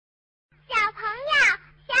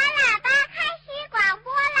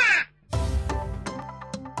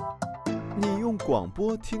广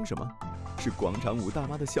播听什么？是广场舞大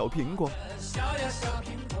妈的小苹果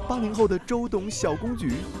，80后的周董小公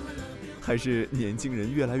举，还是年轻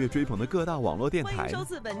人越来越追捧的各大网络电台？欢迎收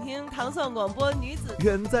视本厅糖蒜广播女子。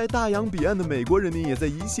远在大洋彼岸的美国人民也在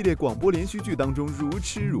一系列广播连续剧当中如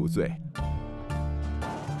痴如醉。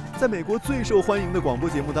在美国最受欢迎的广播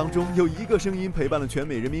节目当中，有一个声音陪伴了全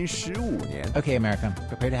美人民15年。Okay, America,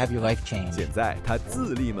 prepare to have your life change. 现在他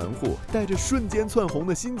自立门户，带着瞬间窜红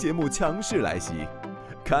的新节目强势来袭。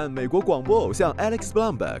看美国广播偶像 Alex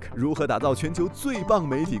Blumberg 如何打造全球最棒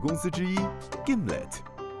媒体公司之一 Gimlet。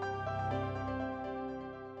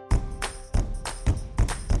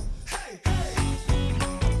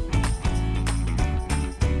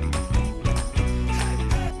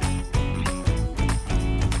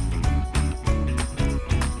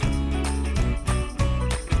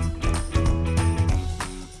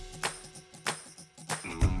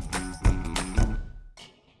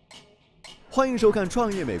欢迎收看《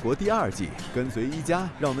创业美国》第2季，跟随一家，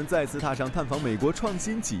让我们再次踏上探访美国创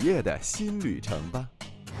新企业的新旅程吧。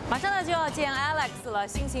马上呢就要见 Alex 了，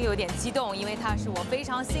心情有点激动，因为他是我非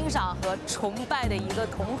常欣赏和崇拜的一个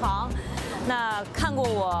同行。那看过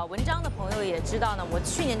我文章的朋友也知道呢，我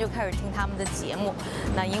去年就开始听他们的节目。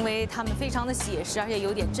那因为他们非常的写实，而且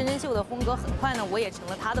有点真人秀的风格，很快呢我也成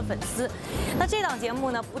了他的粉丝。那这档节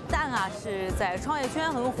目呢，不但是在创业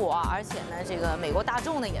圈很火，而且呢这个美国大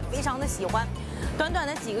众呢也非常的喜欢。短短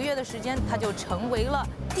的几个月的时间，它就成为了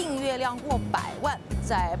订阅量过100万，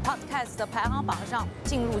在 Podcast 的排行榜上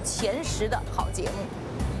进入前10的好节目。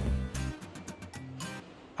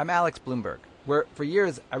I'm Alex Blumberg, where for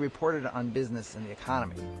years I reported on business and the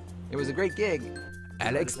economy. It was a great gig.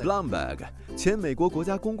 Alex Blumberg， 前美国国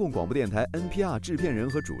家公共广播电台NPR 制片人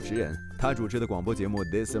和主持人，他主持的广播节目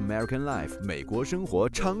《This American Life》美国生活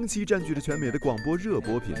长期占据了全美的广播热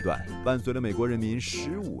播频段，伴随了美国人民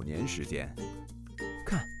15年时间。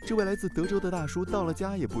看，这位来自德州的大叔到了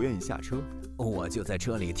家也不愿意下车，我就在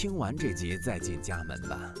车里听完这集再进家门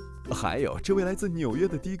吧。还有这位来自纽约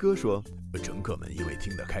的的哥说，乘客们因为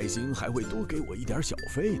听得开心，还会多给我一点小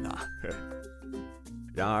费呢。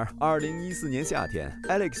然而，2014年夏天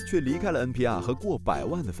 ，Alex 却离开了 NPR 和过100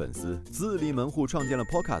万的粉丝，自立门户创建了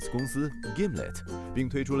Podcast 公司 Gimlet， 并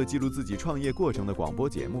推出了记录自己创业过程的广播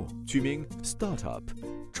节目，取名 Startup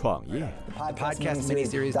创业。The podcast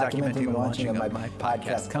miniseries documenting the launching of my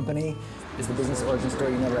podcast company is the business origin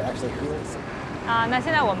story you never actually heard. 那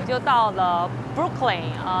现在我们就到了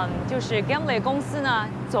Brooklyn， 就是 Gimlet 公司呢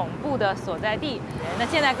总部的所在地。那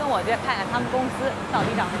现在跟我再看看他们公司到底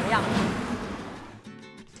长什么样。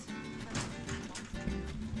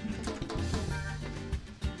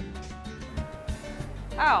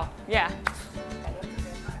Oh, yeah.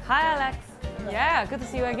 Hi, Alex. Yeah, good to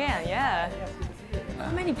see you again. Yeah.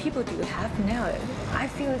 How many people do you have now? I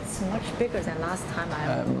feel it's much bigger than last time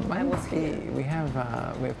I was here. We have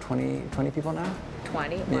 20 people now.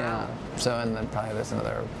 20? Wow. Yeah. So and then probably there's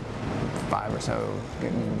another 5 or so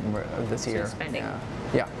this year. Spending.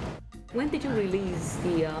 Yeah. When did you release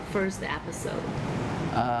the first episode?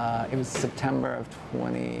 It was September of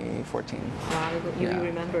 2014. Wow, you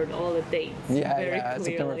remembered all the dates very clearly.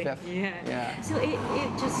 September 5th. Yeah. So it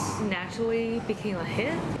just naturally became a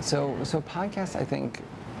hit? So podcasts, I think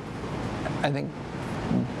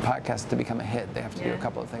podcasts to become a hit, they have to do a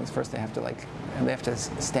couple of things. First, they have to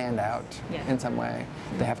stand out in some way.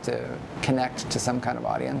 They have to connect to some kind of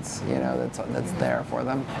audience, that's there for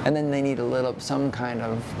them. And then they need some kind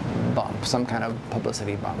of bump, some kind of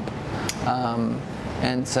publicity bump.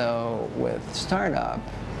 And so with Startup,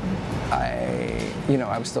 I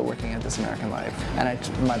was still working at This American Life, and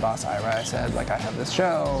my boss Ira, I said, I have this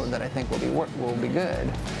show that I think will be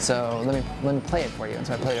good. So let me play it for you. And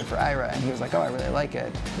so I played it for Ira, and he was like, oh, I really like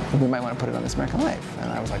it. We might want to put it on This American Life.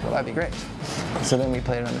 And I was like, well, that'd be great. So then we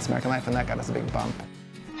played it on This American Life, and that got us a big bump.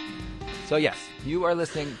 So yes, you are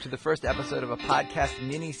listening to the first episode of a podcast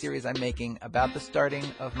mini-series I'm making about the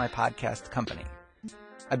starting of my podcast company.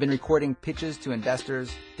 I've been recording pitches to investors,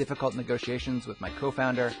 difficult negotiations with my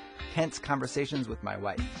co-founder, tense conversations with my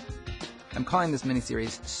wife. I'm calling this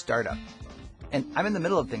miniseries Startup. And I'm in the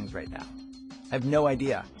middle of things right now. I have no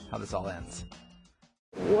idea how this all ends.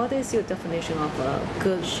 What is your definition of a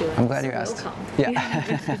good show? I'm glad you asked. Yeah.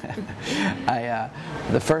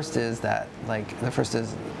 The first is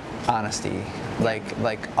honesty,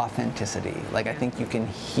 like authenticity. I think you can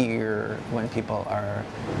hear when people are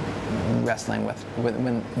wrestling with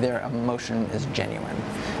when their emotion is genuine.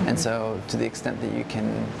 And so to the extent that you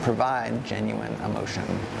can provide genuine emotion.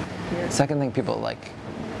 Second thing people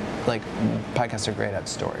like podcasts are great at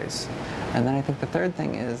stories. And then I think the third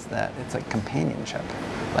thing is that it's like companionship.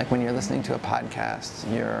 Like when you're listening to a podcast,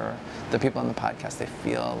 the people on the podcast, they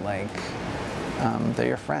feel like they're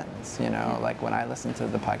your friends, you know? Like when I listen to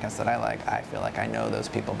the podcasts that I like, I feel like I know those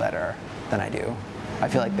people better than I do. I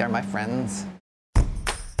feel like they're my friends.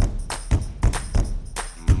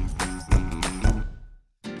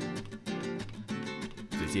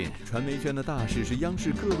 最近，传媒圈的大事是央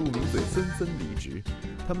视各路名嘴纷纷离职。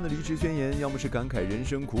他们的离职宣言，要么是感慨人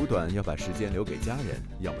生苦短，要把时间留给家人；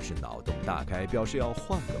要么是脑洞大开，表示要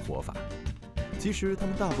换个活法。其实，他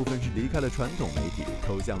们大部分是离开了传统媒体，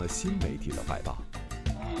投向了新媒体的怀抱。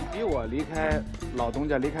你比我离开老东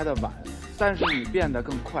家离开的晚，但是你变得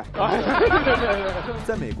更快。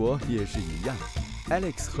在美国也是一样。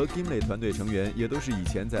Alex 和 Gimlet 团队成员也都是以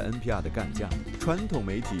前在 NPR 的干将。传统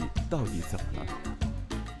媒体到底怎么了？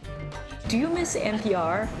 Do you miss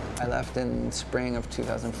NPR? I left in spring of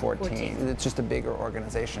 2014. It's just a bigger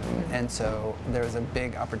organization, and so there was a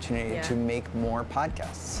big opportunity to make more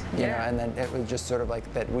podcasts. You know, and then it was just sort of like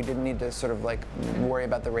that. We didn't need to sort of like worry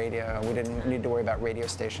about the radio. We didn't need to worry about radio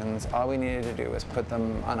stations. All we needed to do was put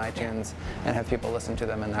them on iTunes and have people listen to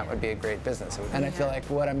them, and that would be a great business. And I feel like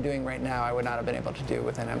what I'm doing right now, I would not have been able to do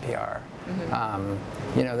within NPR.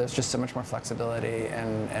 You know, there's just so much more flexibility,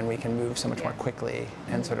 and we can move so much more quickly,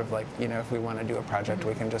 and sort of like, you know, if we want to do a project,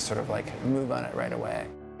 we can just sort of like move on it right away.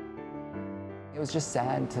 It was just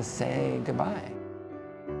sad to say goodbye.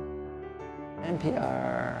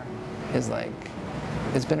 NPR is like,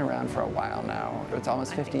 it's been around for a while now. It's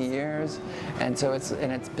almost 50 years, and so it's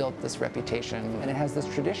built this reputation, and it has this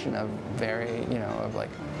tradition of very, you know, of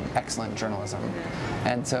like excellent journalism,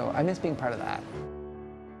 and so I miss being part of that.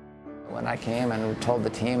 When I came and told the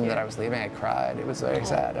team that I was leaving, I cried. It was very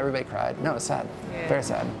sad. Everybody cried. No, it was sad. Very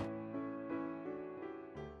sad.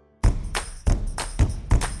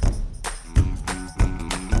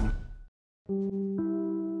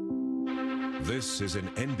 This is an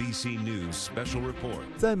NBC News special report.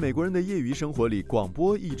 在美国人的业余生活里，广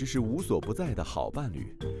播一直是无所不在的好伴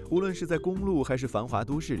侣。无论是在公路还是繁华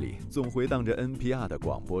都市里，总回荡着 NPR 的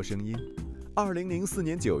广播声音。2004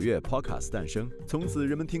年9月 ，Podcast 诞生，从此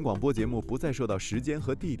人们听广播节目不再受到时间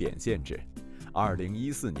和地点限制。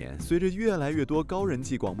2014年，随着越来越多高人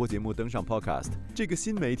气广播节目登上 Podcast， 这个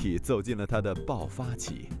新媒体走进了它的爆发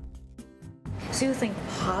期。So you think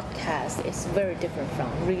podcast is very different from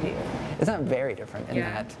radio? It's not very different in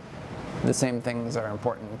that the same things are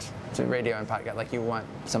important to radio and podcast. Like you want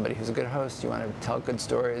somebody who's a good host, you want to tell good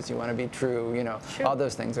stories, you want to be true, you know, all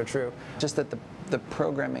those things are true. Just that the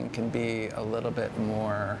programming can be a little bit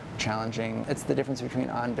more challenging. It's the difference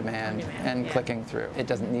between on demand and clicking through. It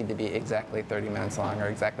doesn't need to be exactly 30 minutes long or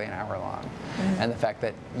exactly an hour long. And the fact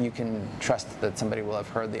that you can trust that somebody will have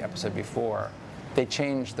heard the episode before. They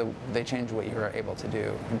change what you're able to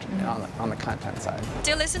do on the content side.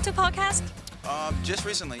 Do you listen to podcasts? Just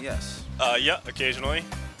recently, yes. Yeah, occasionally.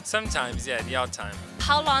 Sometimes, yeah, the odd time.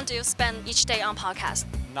 How long do you spend each day on podcasts?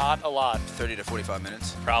 Not a lot. 30 to 45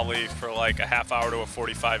 minutes. Probably for like a half hour to a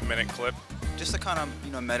 45-minute clip. Just to kind of,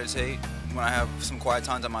 you know, meditate when I have some quiet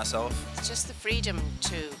times on myself. It's just the freedom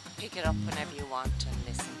to pick it up whenever you want and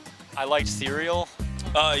listen. I liked Serial.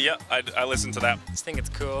 Yeah, I listened to that. I just think it's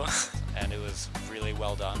cool, and it was really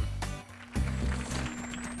well done.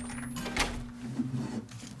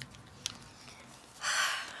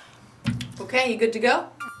 Okay, you good to go?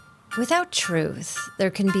 Without truth, there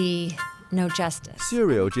can be no justice.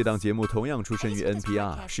 Serial 这档节目同样出身于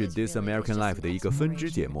NPR， 是 This American Life 的一个分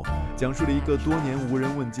支节目，讲述了一个多年无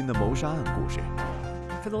人问津的谋杀案故事。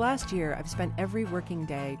For the last year, I've spent every working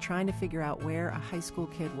day trying to figure out where a high school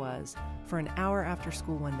kid was for an hour after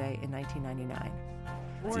school one day in 1999.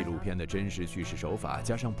 纪录片的真实叙事手法，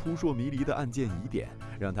加上扑朔迷离的案件疑点，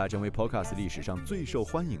让它成为 Podcast 历史上最受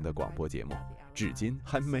欢迎的广播节目。至今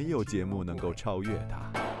还没有节目能够超越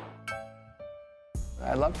它。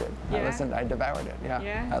I loved it. I listened. I devoured it.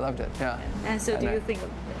 Yeah. I loved it. Yeah. And so, do you think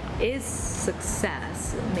its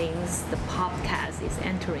success means the podcast is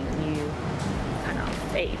entering a new kind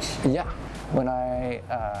of age? Yeah. When I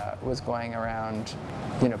was going around,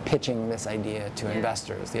 you know, pitching this idea to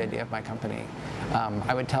investors, the idea of my company,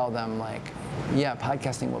 I would tell them like, yeah,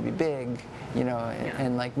 podcasting will be big, you know,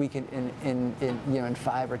 and like we could in you know in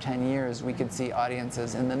 5 or 10 years we could see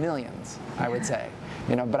audiences in the millions. I would say,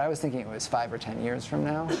 you know, but I was thinking it was 5 or 10 years from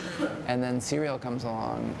now, and then Serial comes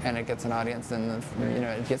along and it gets an audience in the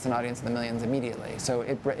it gets an audience in the millions immediately. So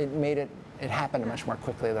it made it. It happened much more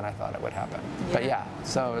quickly than I thought it would happen. But yeah,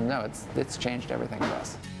 so no, it's changed everything for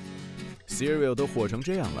us. Serial 都火成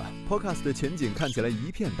这样了 ，Podcast 的前景看起来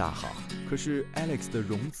一片大好。可是 Alex 的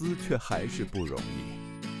融资却还是不容易。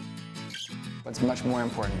What's much more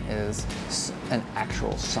important is an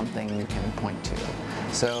actual something you can point to.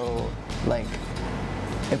 So, like,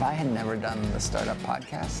 if I had never done the startup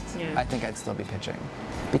podcast, I think I'd still be pitching.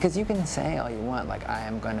 Because you can say all you want, like, I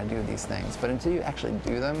am going to do these things, but until you actually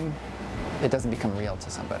do them, it doesn't become real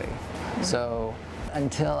to somebody. So,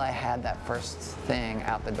 until I had that first thing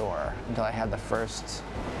out the door, until I had the first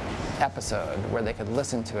episode where they could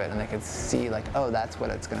listen to it and they could see, like, oh, that's what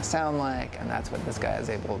it's going to sound like, and that's what this guy is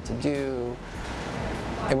able to do.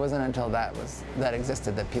 It wasn't until that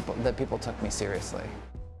existed that people took me seriously.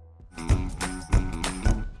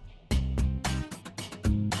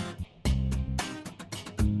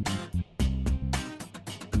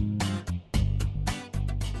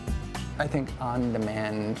 I think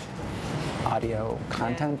on-demand audio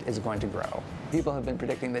content is going to grow. People have been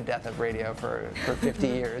predicting the death of radio for 50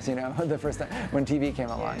 years, you know. The first time when TV came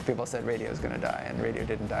along, people said radio is going to die, and radio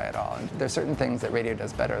didn't die at all. And there's certain things that radio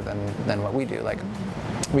does better than what we do. Like,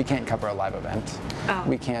 we can't cover a live event.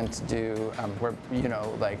 We can't do, you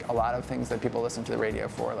know, like a lot of things that people listen to the radio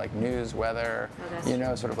for, like news, weather, you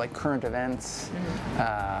know, sort of like current events,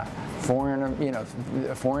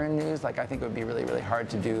 foreign news. Like, I think it would be really, really hard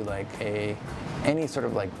to do like any sort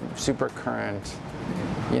of like super current,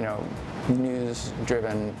 you know,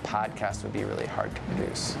 news-driven podcast would be really hard to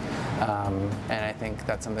produce. And I think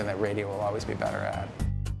that's something that radio will always be better at.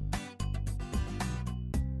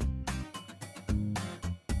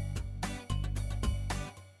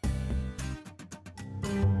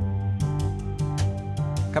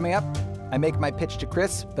 Coming up, I make my pitch to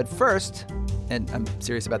Chris, but first, and I'm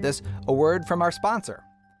serious about this, a word from our sponsor.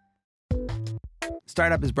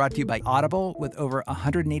 Startup is brought to you by Audible with over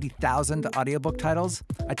 180,000 audiobook titles.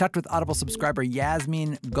 I talked with Audible subscriber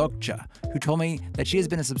Yasmin Gökçe, who told me that she has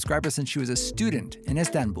been a subscriber since she was a student in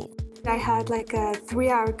Istanbul. I had like a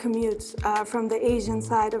 3-hour commute from the Asian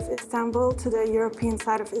side of Istanbul to the European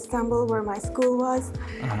side of Istanbul where my school was.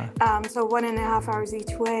 So 1.5 hours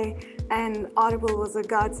each way. And Audible was a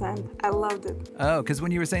godsend. I loved it. Oh, because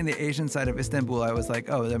when you were saying the Asian side of Istanbul, I was like,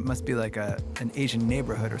 oh, there must be like an Asian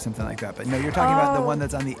neighborhood or something like that. But no, you're talking about the one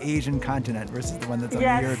that's on the Asian continent versus the one that's on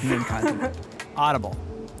the European continent. Audible,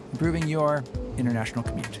 improving your international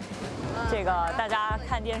commute. 这个大家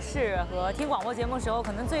看电视和听广播节目的时候，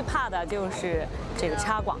可能最怕的就是这个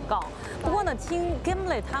插广告。不过呢，听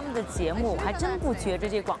Gimlet 他们的节目，还真不觉着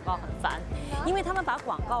这广告很烦，因为他们把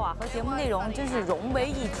广告啊和节目内容真是融为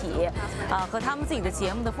一体，和他们自己的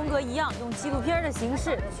节目的风格一样，用纪录片的形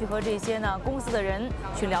式去和这些呢公司的人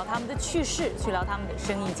去聊他们的趣事，去聊他们的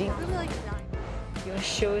生意经。 Your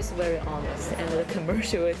show is very honest, and the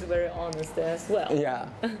commercial is very honest as well. Yeah.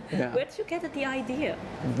 Where did you get the idea?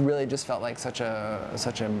 It really just felt like such a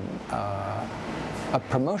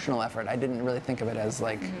promotional effort. I didn't really think of it as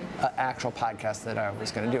like an actual podcast that I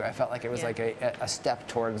was going to do. I felt like it was like a step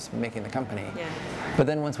towards making the company. But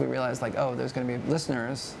then once we realized like, oh, there's going to be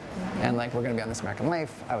listeners, and like we're going to be on This American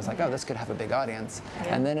Life, I was like, oh, this could have a big audience.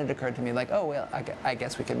 And then it occurred to me like, oh, well, I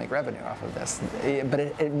guess we could make revenue off of this. But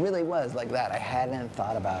it really was like that. I hadn't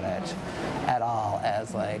thought about it at all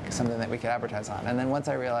as like something that we could advertise on. And then once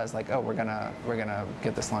I realized like, oh, we're gonna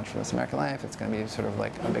get this launched from This American Life, it's gonna be sort of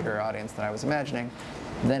like a bigger audience than I was imagining.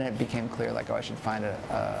 Then it became clear like, oh, I should find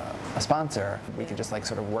a sponsor. We could just like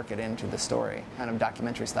sort of work it into the story. Kind of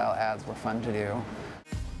documentary style ads were fun to do.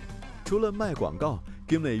 除了卖广告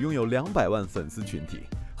 ，Gimlet 拥有200万粉丝群体，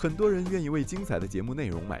很多人愿意为精彩的节目内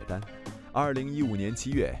容买单。2015年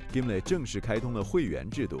7月 ，Gimlet 正式开通了会员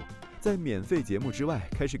制度。 在免费节目之外，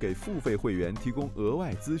开始给付费会员提供额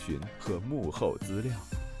外咨询和幕后资料。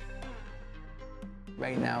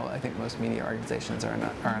Right now, I think most media organizations are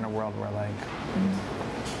in a world where like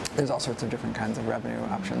there's all sorts of different kinds of revenue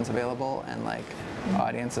options available, and like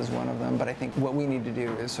audience is one of them. But I think what we need to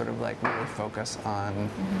do is sort of like really focus on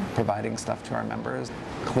providing stuff to our members.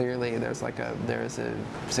 Clearly, there's a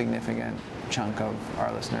significant chunk of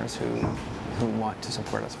our listeners who want to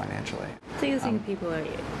support us financially. Do you think people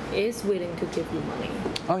is willing to give you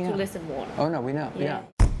money to listen more? Oh no, we know. Yeah.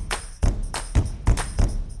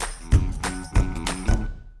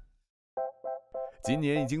 今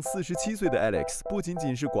年已经47岁的 Alex 不仅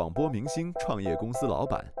仅是广播明星、创业公司老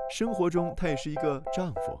板，生活中他也是一个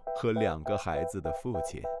丈夫和2个孩子的父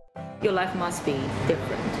亲。Your life must be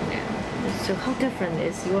different now. So how different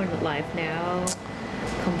is your life now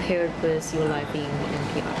compared with your life in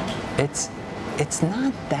NPR? It's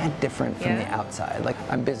not that different from the outside. Like,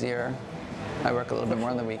 I'm busier. I work a little bit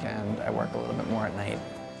more on the weekend. I work a little bit more at night.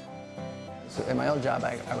 So in my old job,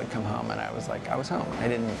 I would come home and I was like, I was home. I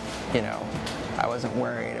didn't, you know, I wasn't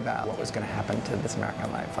worried about what was going to happen to this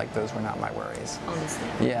American life. Like those were not my worries.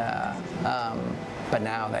 Honestly. Yeah. But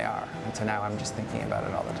now they are. And so now I'm just thinking about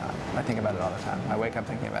it all the time. I think about it all the time. I wake up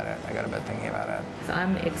thinking about it. I go to bed thinking about it. So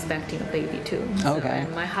I'm expecting a baby too. Okay.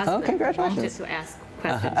 And my husband wanted to ask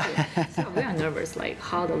question too. So we are nervous, like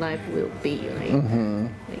how the life will be, like,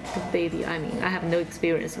 like the baby. I mean, I have no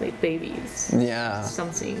experience with babies. Yeah.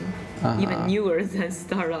 Something even newer than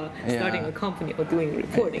starting a company or doing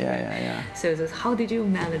reporting. Yeah. So how did you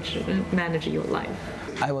manage your life?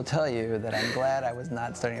 I will tell you that I'm glad I was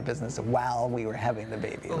not starting a business while we were having the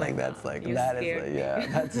baby. Like that's like You're that scared.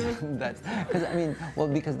 is like, that's because I mean, well,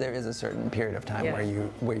 because there is a certain period of time where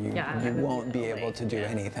you won't be able to do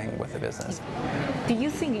anything with the business. Do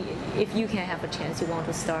you think if you can have a chance, you want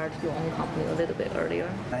to start your own company a little bit earlier?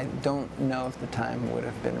 I don't know if the time would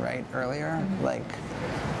have been right earlier.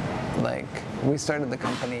 Like we started the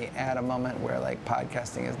company at a moment where like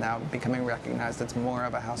podcasting is now becoming recognized. It's more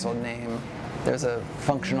of a household name. There's a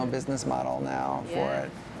functional business model now for it.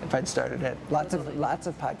 If I'd started it, lots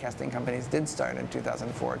of podcasting companies did start in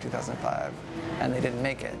 2004, 2005, and they didn't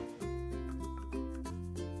make it.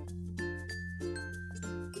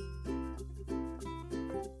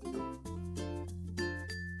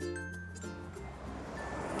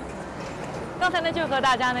 刚才呢，就和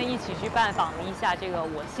大家呢一起去拜访了一下这个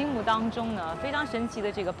我心目当中呢非常神奇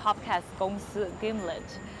的这个 podcast 公司 Gimlet。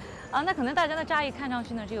那可能大家的乍一看上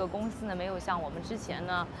去呢，这个公司呢没有像我们之前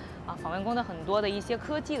呢访问过的很多的一些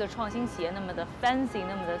科技的创新企业那么的 fancy，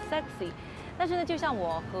 那么的 sexy。但是呢，就像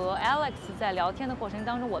我和 Alex 在聊天的过程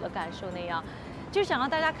当中我的感受那样，就想让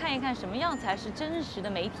大家看一看什么样才是真实的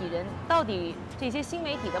媒体人，到底这些新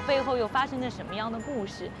媒体的背后又发生着什么样的故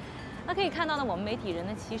事。那可以看到呢，我们媒体人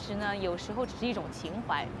呢，其实呢，有时候只是一种情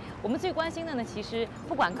怀。我们最关心的呢，其实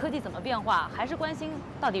不管科技怎么变化，还是关心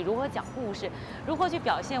到底如何讲故事，如何去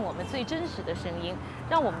表现我们最真实的声音，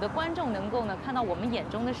让我们的观众能够呢看到我们眼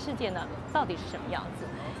中的世界呢到底是什么样子。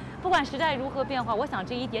不管时代如何变化，我想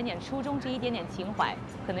这一点点初衷，这一点点情怀，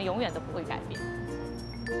可能永远都不会改变。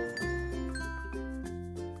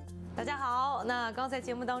大家好，那刚才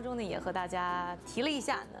节目当中呢，也和大家提了一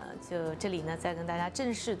下呢，就这里呢，再跟大家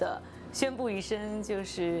正式的宣布一声，就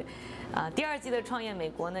是第二季的创业美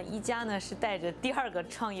国呢，一家呢是带着第二个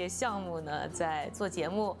创业项目呢在做节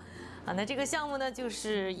目，那这个项目呢就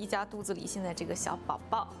是一家肚子里现在这个小宝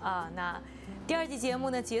宝那第二季节目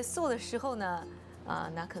呢结束的时候呢，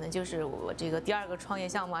那可能就是我这个第二个创业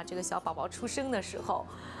项目这个小宝宝出生的时候。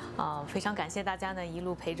非常感谢大家呢一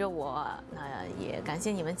路陪着我，那也感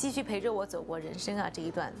谢你们继续陪着我走过人生这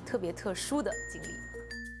一段特别特殊的经历。